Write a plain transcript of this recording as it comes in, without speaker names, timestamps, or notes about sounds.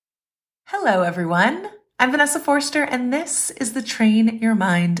Hello, everyone. I'm Vanessa Forster, and this is the Train Your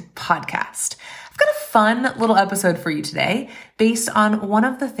Mind podcast. I've got a fun little episode for you today based on one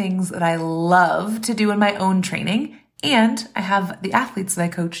of the things that I love to do in my own training, and I have the athletes that I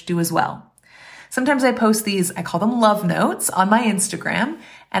coach do as well. Sometimes I post these, I call them love notes, on my Instagram,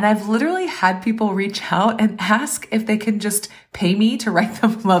 and I've literally had people reach out and ask if they can just pay me to write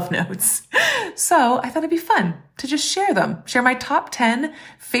them love notes. So I thought it'd be fun to just share my top 10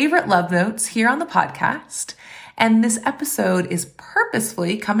 favorite love notes here on the podcast. And this episode is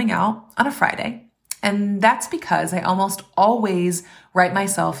purposefully coming out on a Friday. And that's because I almost always write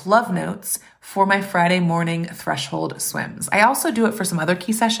myself love notes for my Friday morning threshold swims. I also do it for some other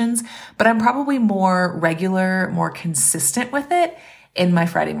key sessions, but I'm probably more regular, more consistent with it in my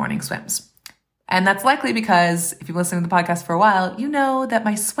Friday morning swims. And that's likely because if you've listened to the podcast for a while, you know that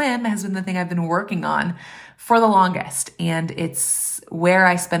my swim has been the thing I've been working on for the longest. And it's where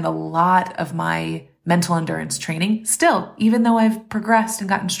I spend a lot of my mental endurance training still, even though I've progressed and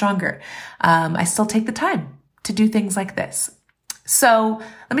gotten stronger. I still take the time to do things like this. So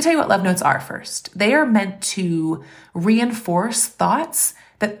let me tell you what love notes are first. They are meant to reinforce thoughts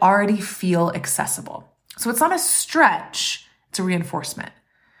that already feel accessible. So it's not a stretch, it's a reinforcement.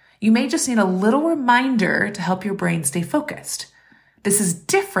 You may just need a little reminder to help your brain stay focused. This is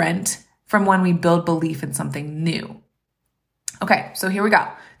different from when we build belief in something new. Okay, so here we go.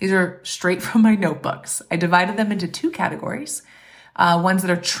 These are straight from my notebooks. I divided them into two categories, ones that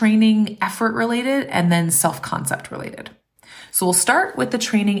are training effort related and then self-concept related. So we'll start with the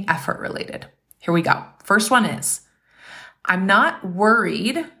training effort related. Here we go. First one is, I'm not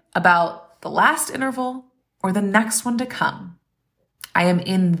worried about the last interval or the next one to come. I am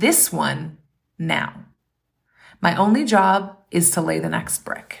in this one now. My only job is to lay the next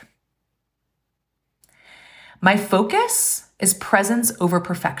brick. My focus is presence over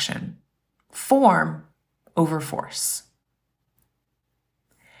perfection, form over force.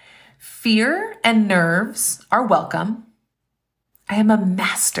 Fear and nerves are welcome. I am a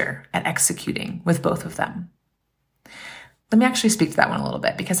master at executing with both of them. Let me actually speak to that one a little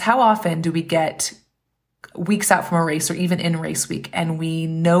bit, because how often do we get weeks out from a race or even in race week and we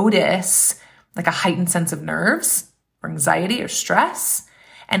notice like a heightened sense of nerves or anxiety or stress,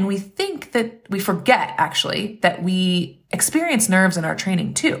 and we think that we forget actually that we experience nerves in our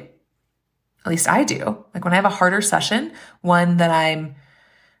training too. At least I do. Like when I have a harder session, one that I'm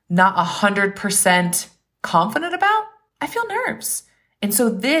not 100% confident about, I feel nerves. And so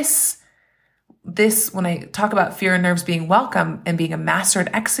this, when I talk about fear and nerves being welcome and being a master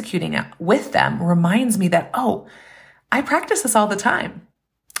at executing it with them, reminds me that, oh, I practice this all the time.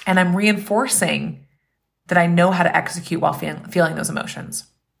 And I'm reinforcing that I know how to execute while feeling those emotions.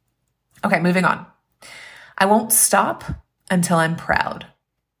 Okay, moving on. I won't stop until I'm proud.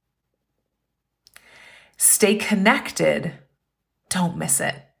 Stay connected. Don't miss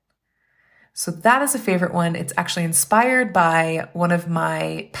it. So that is a favorite one. It's actually inspired by one of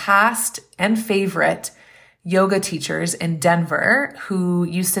my past and favorite yoga teachers in Denver who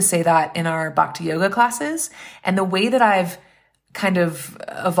used to say that in our Bhakti yoga classes. And the way that I've kind of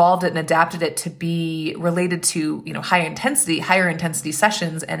evolved it and adapted it to be related to, higher intensity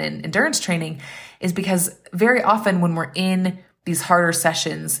sessions and in endurance training is because very often when we're in these harder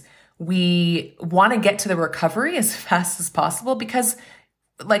sessions, we want to get to the recovery as fast as possible because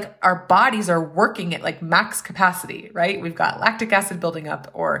like our bodies are working at like max capacity, right? We've got lactic acid building up,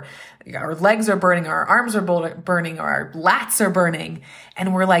 or our legs are burning, our arms are burning, or our lats are burning.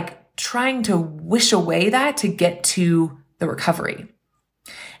 And we're like trying to wish away that to get to the recovery.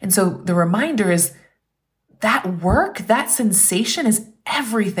 And so the reminder is that work, that sensation is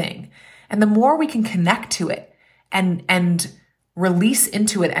everything. And the more we can connect to it and release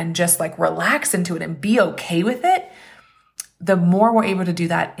into it and just like relax into it and be okay with it, the more we're able to do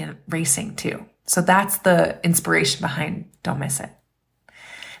that in racing too. So that's the inspiration behind Don't Miss It.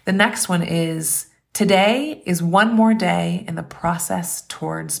 The next one is, today is one more day in the process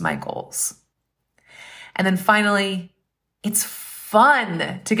towards my goals. And then finally, it's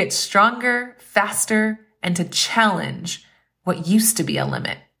fun to get stronger, faster, and to challenge what used to be a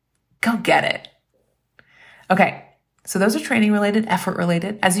limit. Go get it. Okay. So those are training related, effort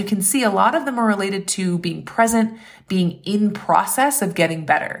related. As you can see, a lot of them are related to being present, being in process of getting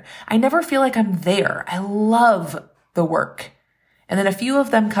better. I never feel like I'm there. I love the work. And then a few of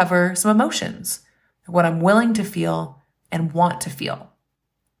them cover some emotions, what I'm willing to feel and want to feel.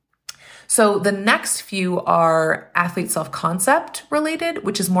 So the next few are athlete self-concept related,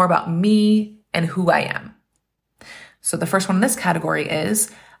 which is more about me and who I am. So the first one in this category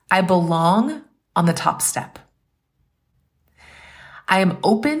is, I belong on the top step. I am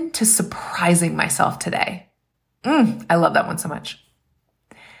open to surprising myself today. I love that one so much.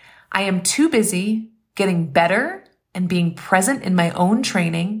 I am too busy getting better and being present in my own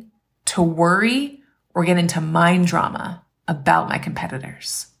training to worry or get into mind drama about my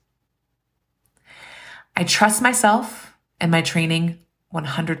competitors. I trust myself and my training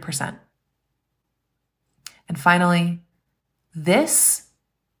 100%. And finally, this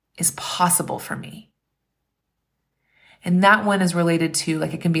is possible for me. And that one is related to,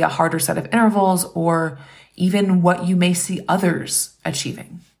 like, it can be a harder set of intervals or even what you may see others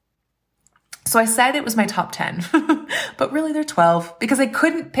achieving. So I said it was my top 10, but really they're 12 because I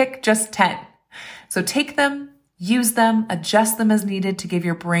couldn't pick just 10. So take them, use them, adjust them as needed to give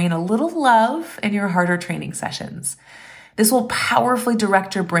your brain a little love in your harder training sessions. This will powerfully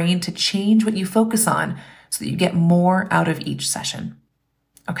direct your brain to change what you focus on so that you get more out of each session.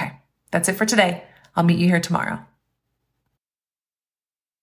 Okay, that's it for today. I'll meet you here tomorrow.